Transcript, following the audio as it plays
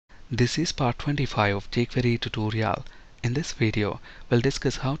This is part 25 of jQuery tutorial. In this video, we'll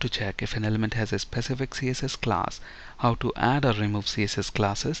discuss how to check if an element has a specific CSS class, how to add or remove CSS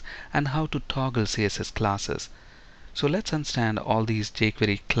classes, and how to toggle CSS classes. So let's understand all these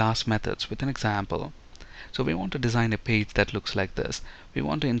jQuery class methods with an example. So we want to design a page that looks like this. We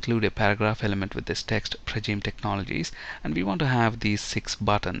want to include a paragraph element with this text Pragim Technologies, and we want to have these 6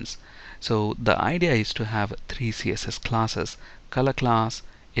 buttons. So the idea is to have 3 CSS classes: color class,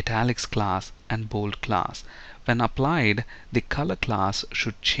 italics class, and bold class. When applied, the color class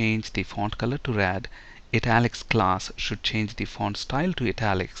should change the font color to red, italics class should change the font style to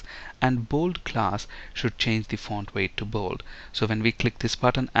italics, and bold class should change the font weight to bold. So when we click this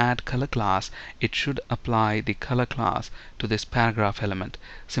button, add color class, it should apply the color class to this paragraph element.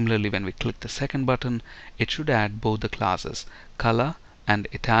 Similarly, when we click the second button, it should add both the classes, color and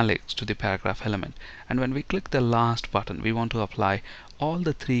italics, to the paragraph element. And when we click the last button, we want to apply all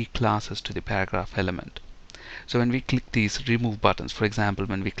the 3 classes to the paragraph element. So when we click these remove buttons, for example,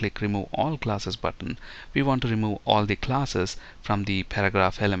 when we click remove all classes button, we want to remove all the classes from the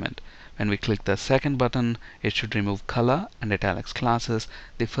paragraph element. When we click the second button, it should remove color and italics classes.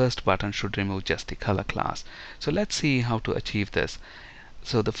 The first button should remove just the color class. So let's see how to achieve this.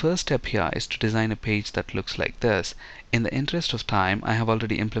 So the first step here is to design a page that looks like this. In the interest of time, I have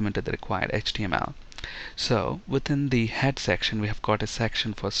already implemented the required HTML. So within the head section, we have got a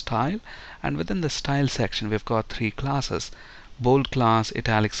section for style, and within the style section, we've got 3 classes: bold class,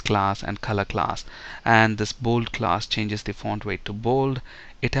 italics class, and color class. And this bold class changes the font weight to bold,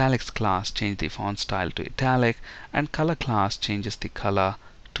 italics class changes the font style to italic, and color class changes the color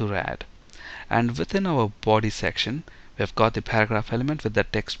to red. And within our body section, we have got the paragraph element with the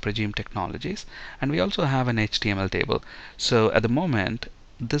text Pragim Technologies, and we also have an HTML table. So at the moment,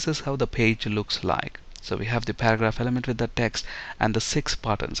 this is how the page looks like. So we have the paragraph element with the text and the 6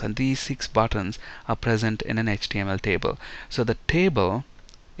 buttons, and these 6 buttons are present in an HTML table. So the table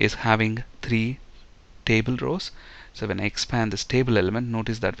is having 3 table rows. So when I expand this table element,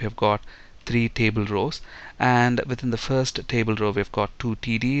 notice that we have got 3 table rows, and within the first table row we've got 2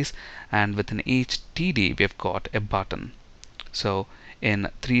 TDs, and within each TD we've got a button. So in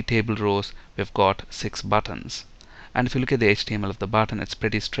 3 table rows we've got 6 buttons. And if you look at the HTML of the button, it's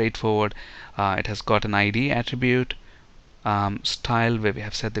pretty straightforward. It has got an ID attribute, style, where we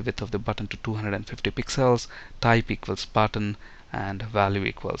have set the width of the button to 250 pixels, type equals button, and value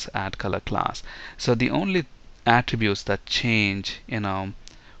equals add color class. So the only attributes that change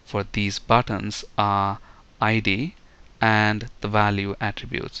for these buttons are ID and the value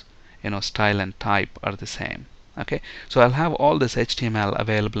attributes. Style and type are the same. Okay, so I'll have all this HTML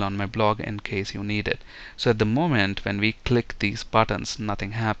available on my blog in case you need it. So at the moment, when we click these buttons,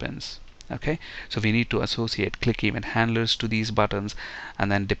 nothing happens. Okay, so we need to associate click event handlers to these buttons, and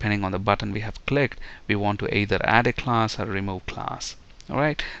then depending on the button we have clicked, we want to either add a class or remove class.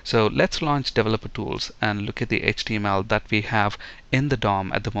 Alright, so let's launch developer tools and look at the HTML that we have in the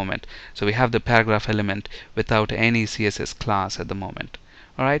DOM at the moment. So we have the paragraph element without any CSS class at the moment.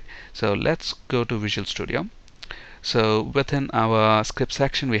 Alright, so let's go to Visual Studio. So within our script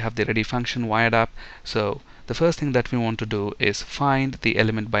section, we have the ready function wired up. So the first thing that we want to do is find the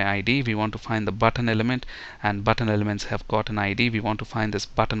element by ID. We want to find the button element, and button elements have got an ID. We want to find this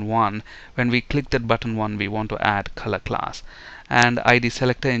button 1. When we click that button 1, we want to add color class. And ID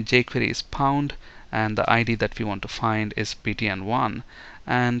selector in jQuery is pound, and the ID that we want to find is btn1.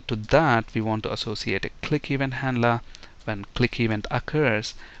 And to that, we want to associate a click event handler. When click event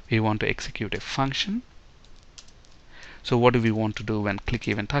occurs, we want to execute a function. So what do we want to do when click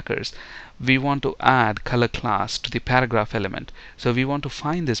event occurs? We want to add color class to the paragraph element. So we want to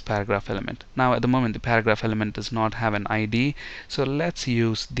find this paragraph element. Now at the moment, the paragraph element does not have an ID, so let's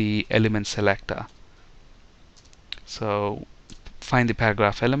use the element selector. So find the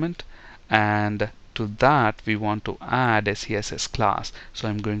paragraph element, and to that we want to add a CSS class. So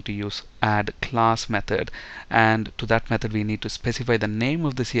I'm going to use add class method, and to that method we need to specify the name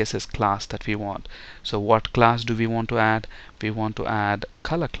of the CSS class that we want. So what class do we want to add? We want to add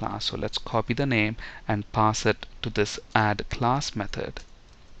color class. So let's copy the name and pass it to this add class method.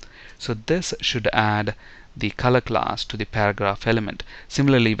 So this should add the color class to the paragraph element.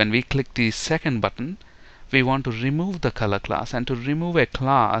 Similarly, when we click the second button, we want to remove the color class, and to remove a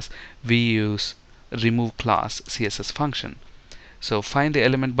class we use remove class CSS function. So find the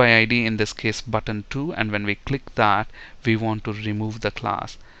element by ID, in this case button 2, and when we click that, we want to remove the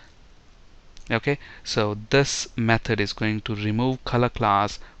class. Okay, so this method is going to remove color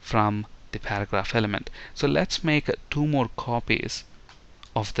class from the paragraph element. So let's make 2 more copies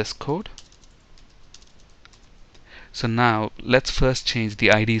of this code. So now let's first change the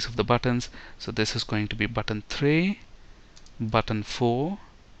IDs of the buttons. So this is going to be button 3, button 4,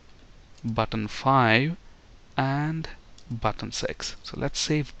 button 5, and button 6. So let's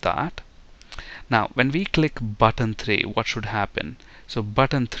save that. Now when we click button 3, what should happen? So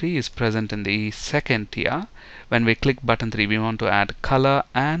button 3 is present in the second tier. When we click button 3, we want to add color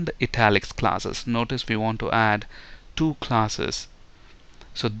and italics classes. Notice we want to add two classes.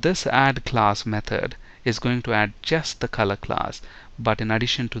 So this add class method is going to add just the color class, but in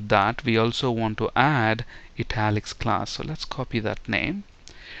addition to that we also want to add italics class. So let's copy that name.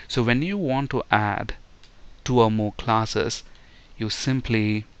 So when you want to add two or more classes, you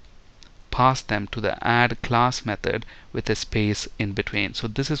simply pass them to the add class method with a space in between. So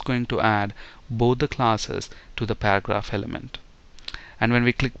this is going to add both the classes to the paragraph element. And when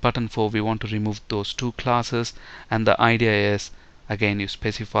we click button 4, we want to remove those two classes, and the idea is, again, you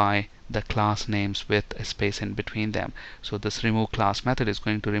specify the class names with a space in between them. So this remove class method is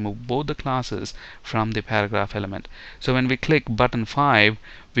going to remove both the classes from the paragraph element. So when we click button 5,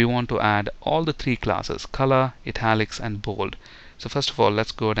 we want to add all the three classes: color, italics, and bold. So first of all,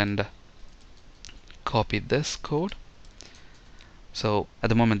 let's go ahead and copy this code. So at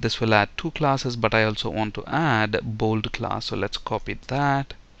the moment this will add two classes, but I also want to add bold class. So let's copy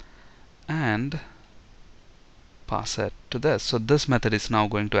that and pass it to this. So this method is now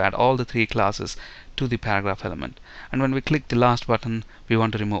going to add all the three classes to the paragraph element. And when we click the last button, we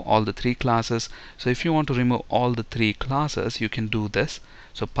want to remove all the three classes. So if you want to remove all the three classes, you can do this.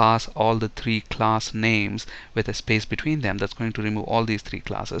 So pass all the three class names with a space between them. That's going to remove all these three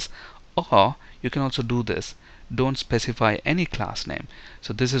classes. Or you can also do this: don't specify any class name.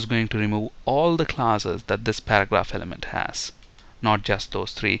 So this is going to remove all the classes that this paragraph element has, not just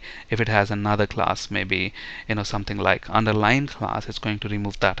those three. If it has another class, maybe something like underline class, it's going to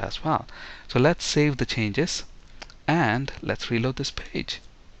remove that as well. So let's save the changes and let's reload this page.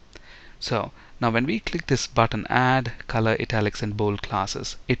 So now when we click this button, add color, italics, and bold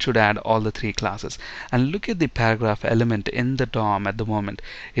classes, it should add all the three classes. And look at the paragraph element in the DOM at the moment.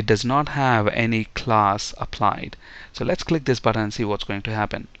 It does not have any class applied. So let's click this button and see what's going to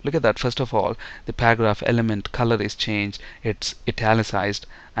happen. Look at that. First of all, the paragraph element color is changed, it's italicized,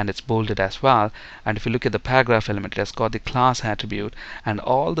 and it's bolded as well. And if you look at the paragraph element, it has got the class attribute, and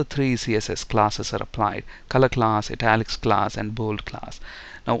all the three CSS classes are applied: color class, italics class, and bold class.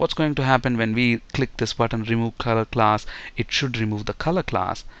 Now what's going to happen when we click this button, remove color class? It should remove the color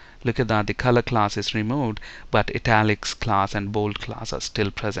class. Look at that, the color class is removed, but italics class and bold class are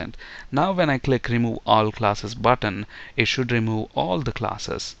still present. Now when I click remove all classes button, it should remove all the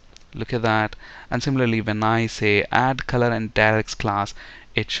classes. Look at that. And similarly, when I say add color and italics class,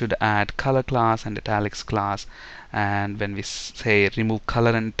 it should add color class and italics class. And when we say remove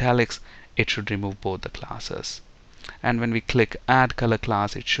color and italics, it should remove both the classes. And when we click add color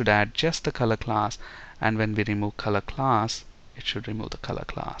class, it should add just the color class. And when we remove color class, it should remove the color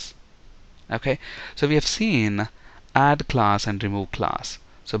class. Okay, so we have seen add class and remove class.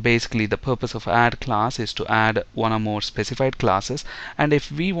 So basically the purpose of add class is to add one or more specified classes, and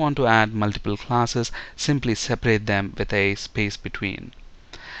if we want to add multiple classes, simply separate them with a space between.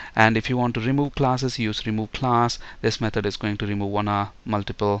 And if you want to remove classes, use remove class. This method is going to remove one or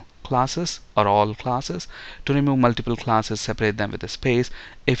multiple classes or all classes. To remove multiple classes, separate them with a space.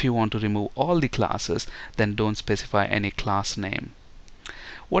 If you want to remove all the classes, then don't specify any class name.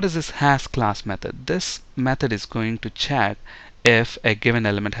 What is this has class method? This method is going to check if a given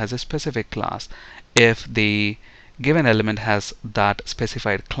element has a specific class. If the given element has that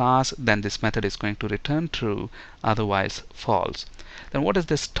specified class, then this method is going to return true, otherwise false. Then what is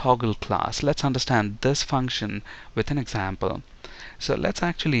this toggle class? Let's understand this function with an example. So let's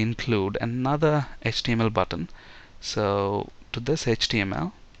actually include another HTML button. So to this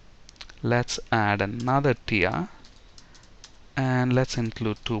HTML, let's add another TR, and let's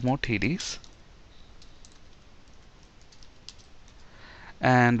include two more TDs.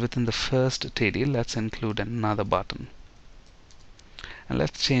 And within the first TD, let's include another button. And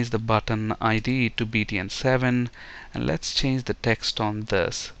let's change the button ID to BTN7, and let's change the text on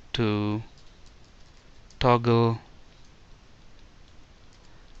this to toggle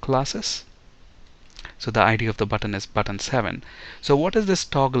classes. So the ID of the button is button 7. So what is this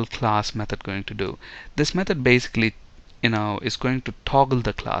toggle class method going to do? This method basically is going to toggle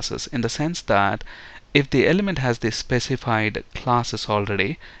the classes, in the sense that if the element has the specified classes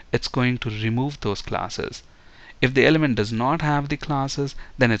already, it's going to remove those classes. If the element does not have the classes,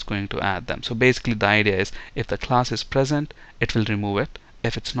 then it's going to add them. So basically the idea is, if the class is present, it will remove it.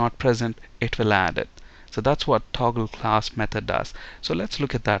 If it's not present, it will add it. So that's what toggle class method does. So let's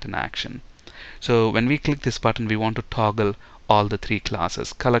look at that in action. So when we click this button, we want to toggle all the three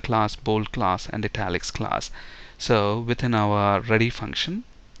classes: color class, bold class, and italics class. So within our ready function,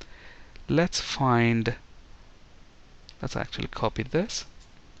 let's actually copy this.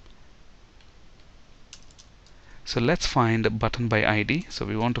 So let's find button by ID. So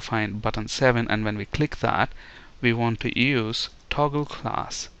we want to find button 7, and when we click that, we want to use toggle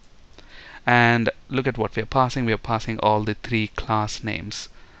class. And look at what we are passing. We are passing all the three class names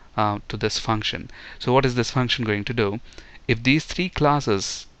to this function. So what is this function going to do? If these three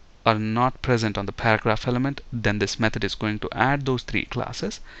classes are not present on the paragraph element, then this method is going to add those three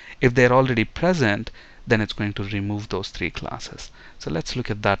classes. If they're already present, then it's going to remove those three classes. So let's look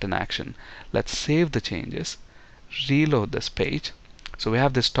at that in action. Let's save the changes, reload this page. So we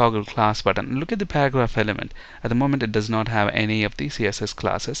have this toggle class button. Look at the paragraph element. At the moment, it does not have any of the CSS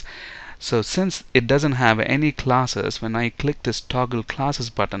classes. So since it doesn't have any classes, when I click this toggle classes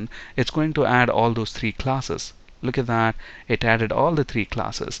button, it's going to add all those three classes. Look at that, it added all the three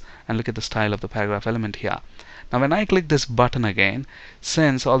classes, and look at the style of the paragraph element here. Now when I click this button again,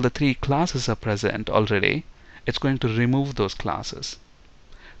 since all the three classes are present already, it's going to remove those classes.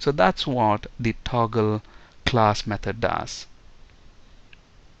 So that's what the toggle class method does.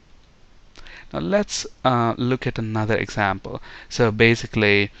 Now let's look at another example. So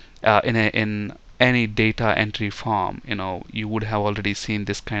basically, in any data entry form, you would have already seen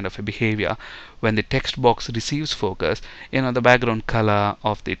this kind of a behavior. When the text box receives focus, the background color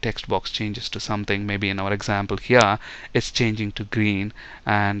of the text box changes to something. Maybe in our example here, it's changing to green,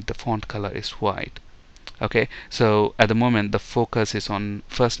 and the font color is white. Okay, so at the moment the focus is on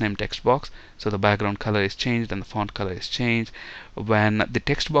first name text box, so the background color is changed and the font color is changed. When the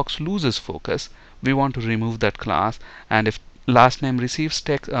text box loses focus, we want to remove that class, and if last name receives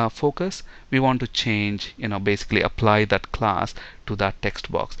focus, we want to change, basically apply that class to that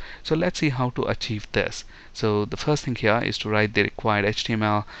text box. So let's see how to achieve this. So the first thing here is to write the required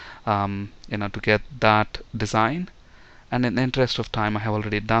HTML to get that design. And in the interest of time, I have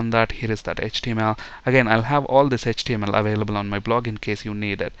already done that. Here is that HTML. Again, I'll have all this HTML available on my blog in case you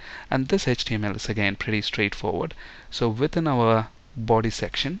need it. And this HTML is again pretty straightforward. So within our body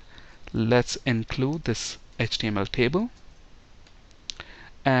section, let's include this HTML table.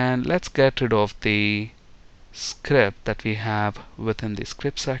 And let's get rid of the script that we have within the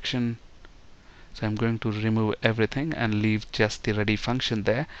script section. So I'm going to remove everything and leave just the ready function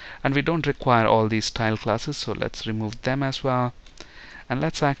there. And we don't require all these style classes, so let's remove them as well. And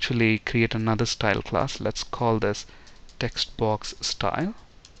let's actually create another style class. Let's call this text box style.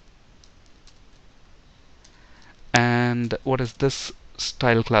 And what is this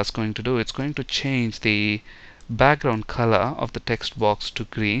style class going to do? It's going to change the background color of the text box to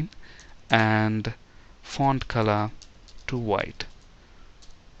green and font color to white.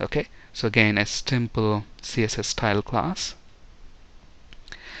 Okay, so again, a simple CSS style class.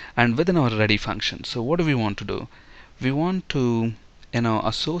 And within our ready function, so what do we want to do? We want to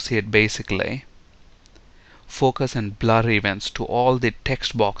associate basically focus and blur events to all the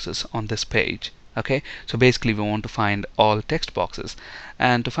text boxes on this page. Okay, so basically we want to find all text boxes,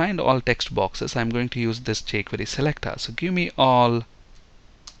 and to find all text boxes, I'm going to use this jQuery selector. So give me all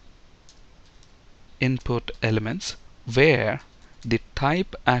input elements where the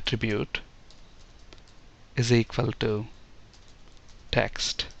type attribute is equal to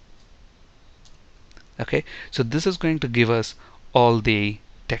text. Okay, so this is going to give us all the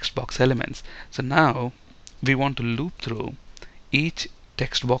text box elements. So now we want to loop through each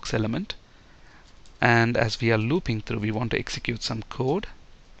text box element, and as we are looping through, we want to execute some code.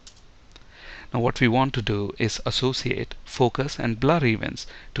 Now what we want to do is associate focus and blur events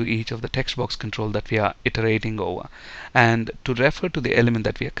to each of the text box control that we are iterating over. And to refer to the element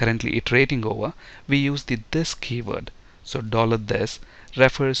that we are currently iterating over, we use the this keyword. So $this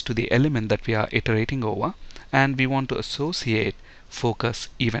refers to the element that we are iterating over, and we want to associate focus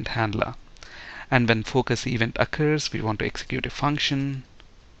event handler. And when focus event occurs, we want to execute a function.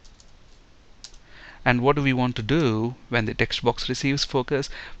 And what do we want to do when the text box receives focus?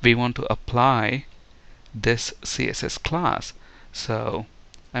 We want to apply this CSS class. So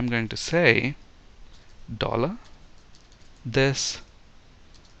I'm going to say $this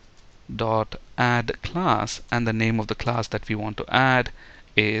dot add class, and the name of the class that we want to add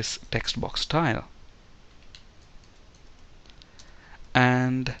is text box style.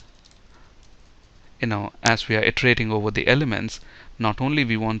 And as we are iterating over the elements, not only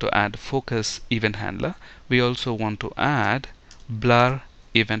we want to add focus event handler, we also want to add blur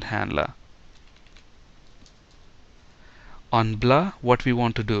event handler. On blur, what we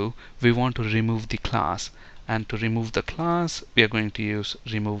want to do, we want to remove the class, and to remove the class we are going to use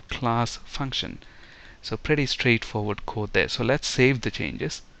remove class function. So pretty straightforward code there. So let's save the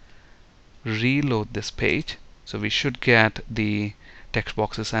changes, reload this page. So we should get the text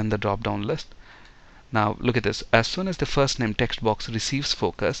boxes and the drop down list. Now look at this. As soon as the first name text box receives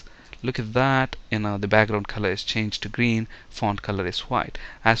focus, look at that, the background color is changed to green, font color is white.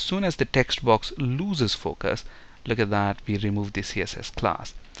 As soon as the text box loses focus, look at that, we remove the CSS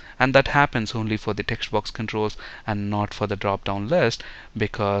class. And that happens only for the text box controls and not for the drop down list,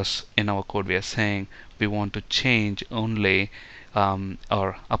 because in our code we are saying we want to change only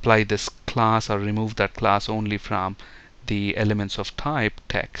or apply this class or remove that class only from the elements of type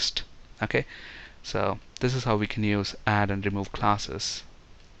text. Okay, so this is how we can use add and remove classes.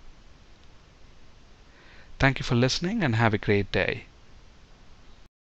 Thank you for listening and have a great day.